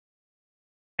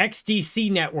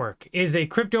XDC network is a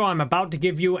crypto I'm about to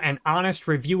give you an honest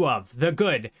review of. The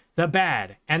good, the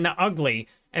bad, and the ugly,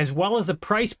 as well as a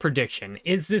price prediction.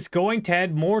 Is this going to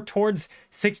head more towards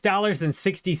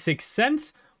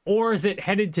 $6.66, or is it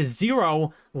headed to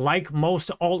zero like most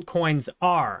altcoins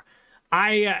are?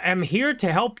 I am here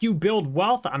to help you build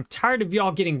wealth. I'm tired of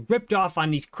y'all getting ripped off on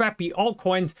these crappy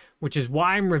altcoins, which is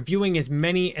why I'm reviewing as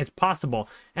many as possible.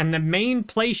 And the main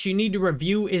place you need to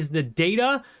review is the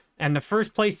data. And the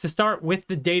first place to start with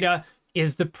the data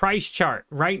is the price chart.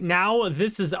 Right now,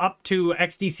 this is up to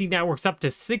XDC Network's up to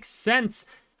 6 cents.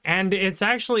 And it's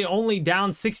actually only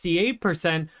down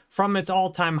 68% from its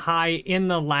all-time high in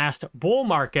the last bull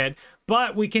market.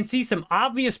 But we can see some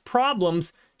obvious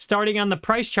problems starting on the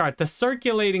price chart. The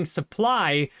circulating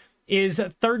supply is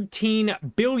 13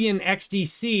 billion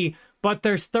XDC, but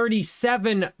there's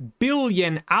 37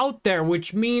 billion out there,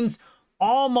 which means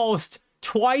almost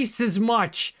twice as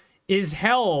much is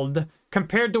held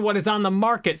compared to what is on the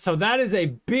market. So that is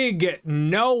a big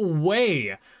no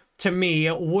way to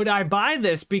me would I buy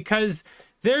this, because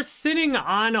they're sitting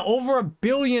on over $1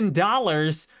 billion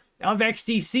of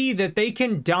XDC that they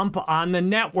can dump on the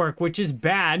network, which is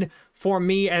bad for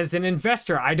me as an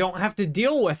investor. I don't have to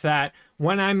deal with that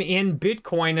when I'm in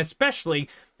Bitcoin, especially.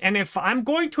 And if I'm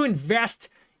going to invest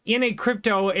in a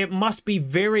crypto, it must be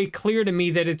very clear to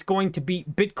me that it's going to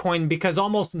beat Bitcoin, because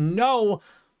almost no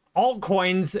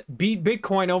altcoins beat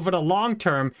Bitcoin over the long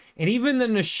term. And even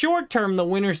in the short term, the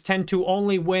winners tend to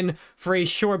only win for a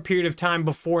short period of time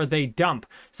before they dump.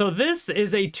 So this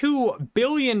is a $2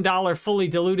 billion fully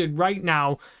diluted right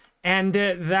now. And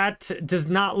that does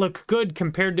not look good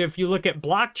compared to if you look at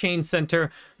Blockchain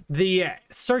Center, the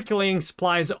circulating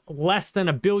supply is less than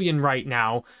 $1 billion right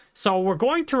now. So we're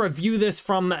going to review this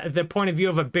from the point of view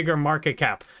of a bigger market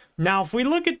cap. Now, if we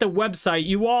look at the website,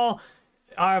 you all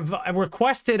I've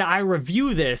requested I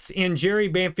review this in Jerry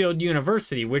Banfield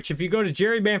University, which if you go to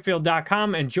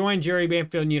jerrybanfield.com and join Jerry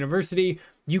Banfield University,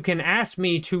 you can ask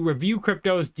me to review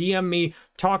cryptos, DM me,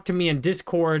 talk to me in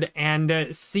Discord,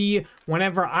 and see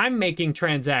whenever I'm making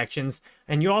transactions.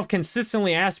 And you all have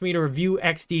consistently asked me to review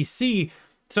XDC.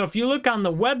 So if you look on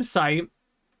the website,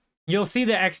 you'll see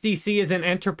that XDC is an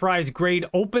enterprise-grade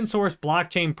open-source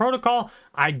blockchain protocol.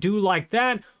 I do like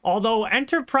that. Although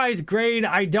enterprise-grade,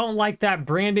 I don't like that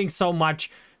branding so much,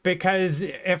 because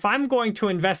if I'm going to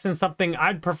invest in something,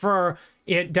 I'd prefer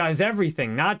it does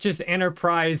everything, not just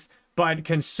enterprise, but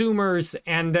consumers.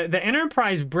 And the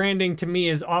enterprise branding to me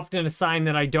is often a sign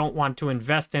that I don't want to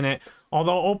invest in it.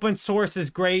 Although open source is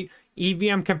great,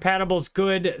 EVM compatible is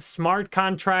good, smart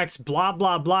contracts, blah,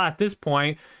 blah, blah at this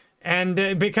point.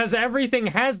 And because everything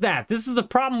has that. This is a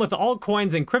problem with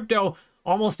altcoins and crypto.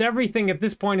 Almost everything at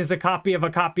this point is a copy of a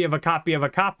copy of a copy of a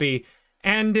copy.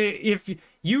 And if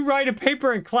you write a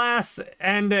paper in class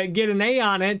and get an A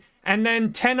on it, and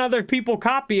then 10 other people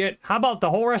copy it, how about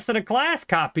the whole rest of the class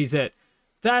copies it?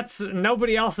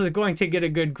 Nobody else is going to get a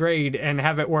good grade and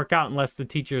have it work out unless the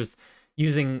teacher's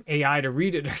using AI to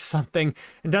read it or something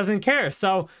and doesn't care.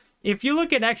 So if you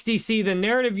look at XDC, the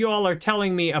narrative you all are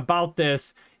telling me about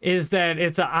this is that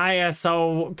it's an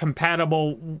ISO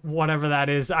compatible, whatever that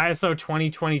is,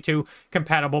 ISO20022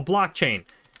 compatible blockchain.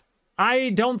 I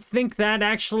don't think that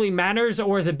actually matters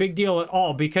or is a big deal at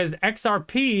all, because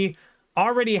XRP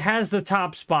already has the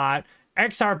top spot.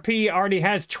 XRP already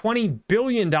has $20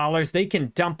 billion they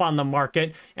can dump on the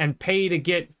market and pay to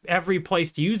get every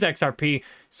place to use XRP.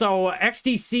 So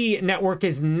XDC network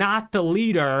is not the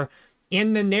leader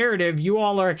in the narrative you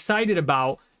all are excited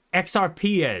about.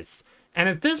 XRP is. And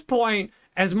at this point,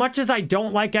 as much as I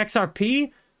don't like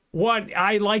XRP, what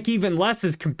I like even less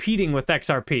is competing with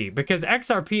XRP, because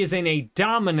XRP is in a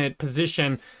dominant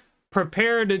position,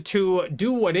 prepared to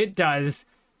do what it does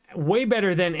way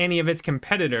better than any of its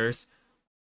competitors.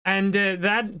 And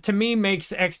that, to me,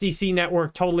 makes XDC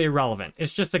network totally irrelevant.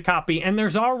 It's just a copy. And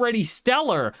there's already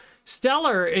Stellar.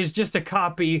 Stellar is just a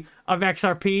copy of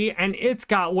XRP, and it's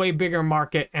got way bigger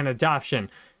market and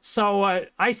adoption. So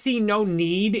I see no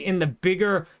need in the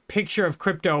bigger picture of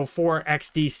crypto for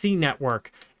XDC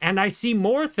network. And I see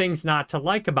more things not to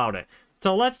like about it.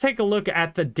 So let's take a look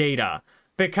at the data,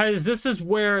 because this is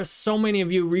where so many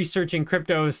of you researching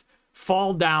cryptos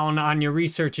fall down on your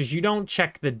research, is you don't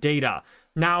check the data.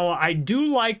 Now, I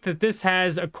do like that this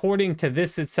has, according to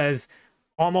this, it says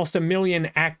almost 1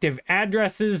 million active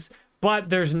addresses,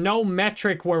 but there's no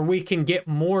metric where we can get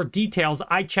more details.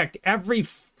 I checked every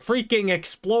freaking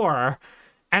Explorer,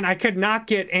 and I could not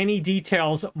get any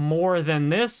details more than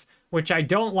this, which I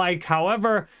don't like.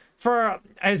 However, for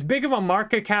as big of a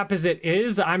market cap as it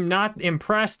is, I'm not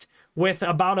impressed with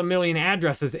about 1 million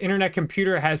addresses. Internet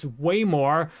Computer has way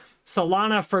more.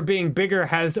 Solana, for being bigger,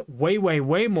 has way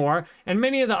more. And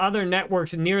many of the other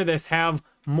networks near this have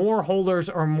more holders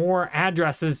or more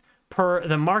addresses per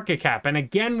the market cap. And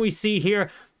again, we see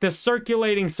here the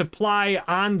circulating supply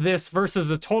on this versus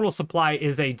the total supply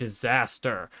is a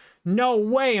disaster. No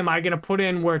way am I going to put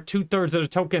in where 2/3 of the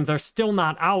tokens are still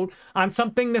not out on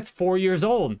something that's 4 years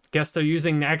old. Guess they're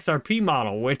using the XRP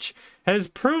model, which has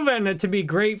proven to be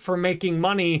great for making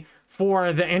money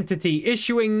for the entity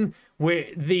issuing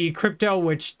with the crypto,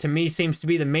 which to me seems to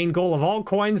be the main goal of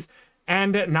altcoins,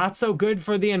 and not so good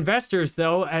for the investors,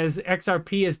 though, as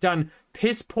XRP has done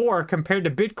piss poor compared to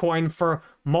Bitcoin for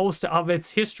most of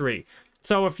its history.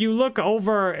 So if you look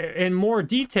over in more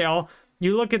detail,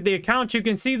 you look at the account, you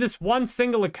can see this one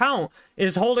single account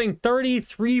is holding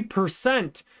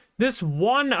 33%. This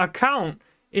one account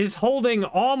is holding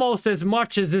almost as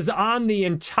much as is on the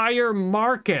entire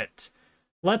market.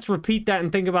 Let's repeat that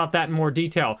and think about that in more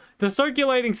detail. The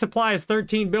circulating supply is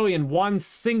 13 billion. One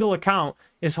single account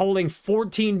is holding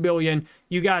 14 billion.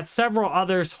 You got several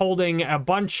others holding a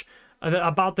bunch,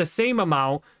 about the same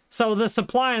amount. So the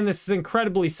supply on this is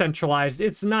incredibly centralized.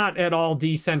 It's not at all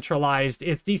decentralized.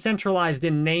 It's decentralized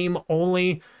in name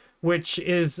only, which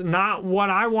is not what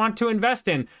I want to invest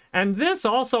in. And this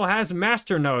also has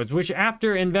masternodes, which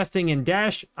after investing in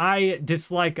Dash, I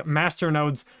dislike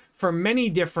masternodes for many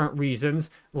different reasons.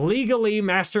 Legally,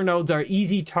 masternodes are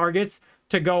easy targets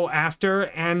to go after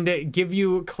and give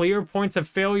you clear points of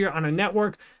failure on a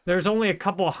network. There's only a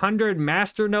couple hundred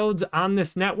masternodes on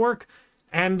this network,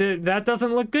 and that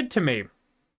doesn't look good to me.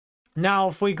 Now,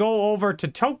 if we go over to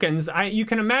tokens, you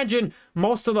can imagine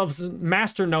most of those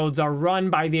masternodes are run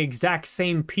by the exact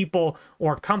same people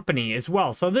or company as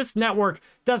well. So this network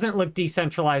doesn't look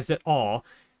decentralized at all.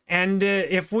 And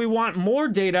if we want more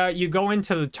data, you go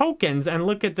into the tokens and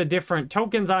look at the different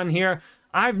tokens on here.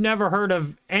 I've never heard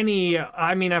of any,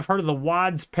 I mean, I've heard of the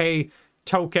WadsPay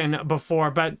token before,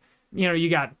 but you know, you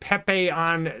got Pepe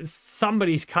on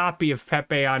somebody's copy of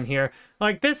Pepe on here.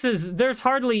 Like this is, there's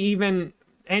hardly even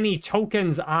any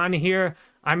tokens on here.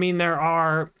 I mean, there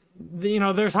are, you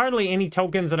know, there's hardly any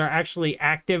tokens that are actually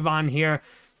active on here.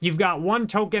 You've got one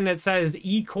token that says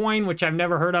eCoin, which I've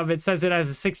never heard of. It says it has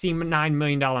a $69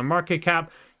 million market cap.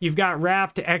 You've got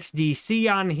Wrapped XDC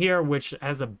on here, which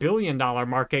has a $1 billion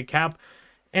market cap.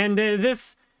 And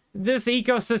this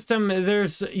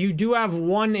ecosystem, you do have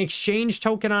one exchange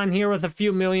token on here with a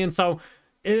few million. So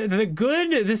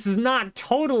this is not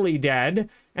totally dead.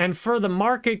 And for the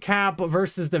market cap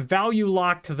versus the value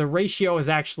locked, the ratio is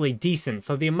actually decent.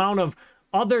 So the amount of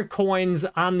other coins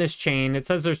on this chain, it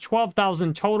says there's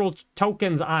 12,000 total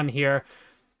tokens on here.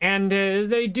 And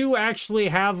they do actually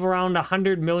have around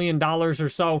 $100 million or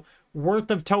so worth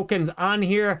of tokens on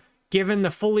here. Given the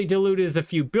fully diluted is a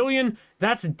few billion,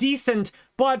 that's decent.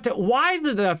 But why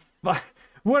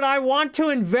would I want to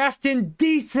invest in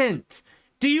decent?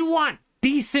 Do you want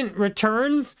decent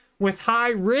returns with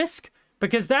high risk?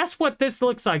 Because that's what this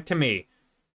looks like to me.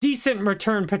 Decent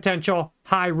return potential,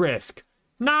 high risk.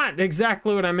 Not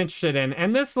exactly what I'm interested in.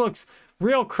 And this looks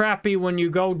real crappy when you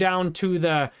go down to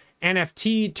the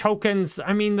NFT tokens.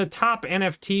 I mean, the top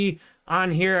NFT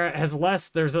on here has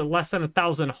there's less than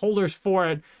 1,000 holders for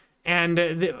it. And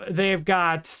they've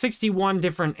got 61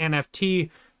 different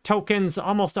NFT tokens.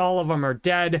 Almost all of them are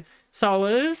dead. So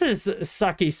this is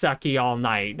sucky all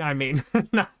night. I mean,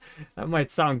 that might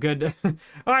sound good. All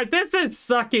right, this is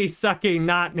sucky,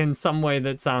 not in some way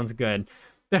that sounds good.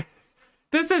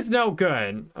 This is no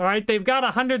good. All right, they've got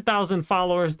 100,000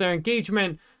 followers. Their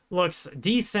engagement looks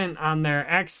decent on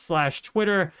their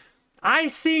X/Twitter. I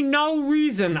see no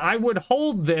reason I would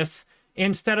hold this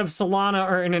instead of Solana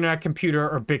or Internet Computer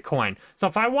or Bitcoin. So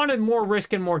if I wanted more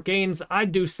risk and more gains,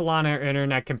 I'd do Solana or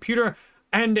Internet Computer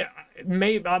and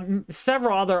maybe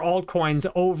several other altcoins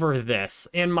over this.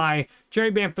 In my Jerry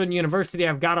Banfield University,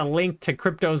 I've got a link to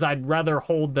cryptos I'd rather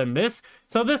hold than this.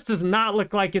 So this does not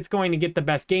look like it's going to get the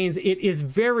best gains. It is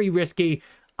very risky.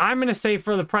 I'm going to say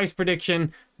for the price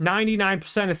prediction,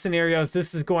 99% of scenarios,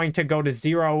 this is going to go to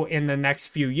zero in the next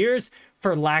few years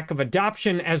for lack of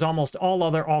adoption, as almost all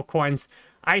other altcoins.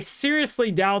 I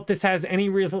seriously doubt this has any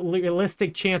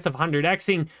realistic chance of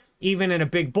 100xing, even in a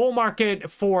big bull market,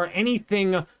 for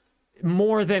anything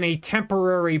more than a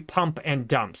temporary pump and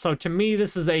dump. So to me,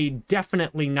 this is a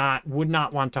definitely would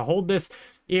not want to hold this.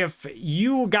 If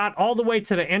you got all the way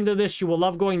to the end of this, you will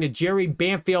love going to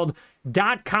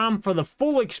jerrybanfield.com for the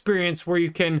full experience where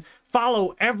you can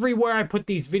follow everywhere I put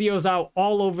these videos out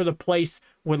all over the place.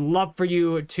 Would love for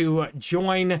you to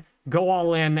join, go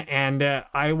all in, and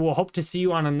I will hope to see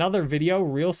you on another video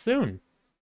real soon.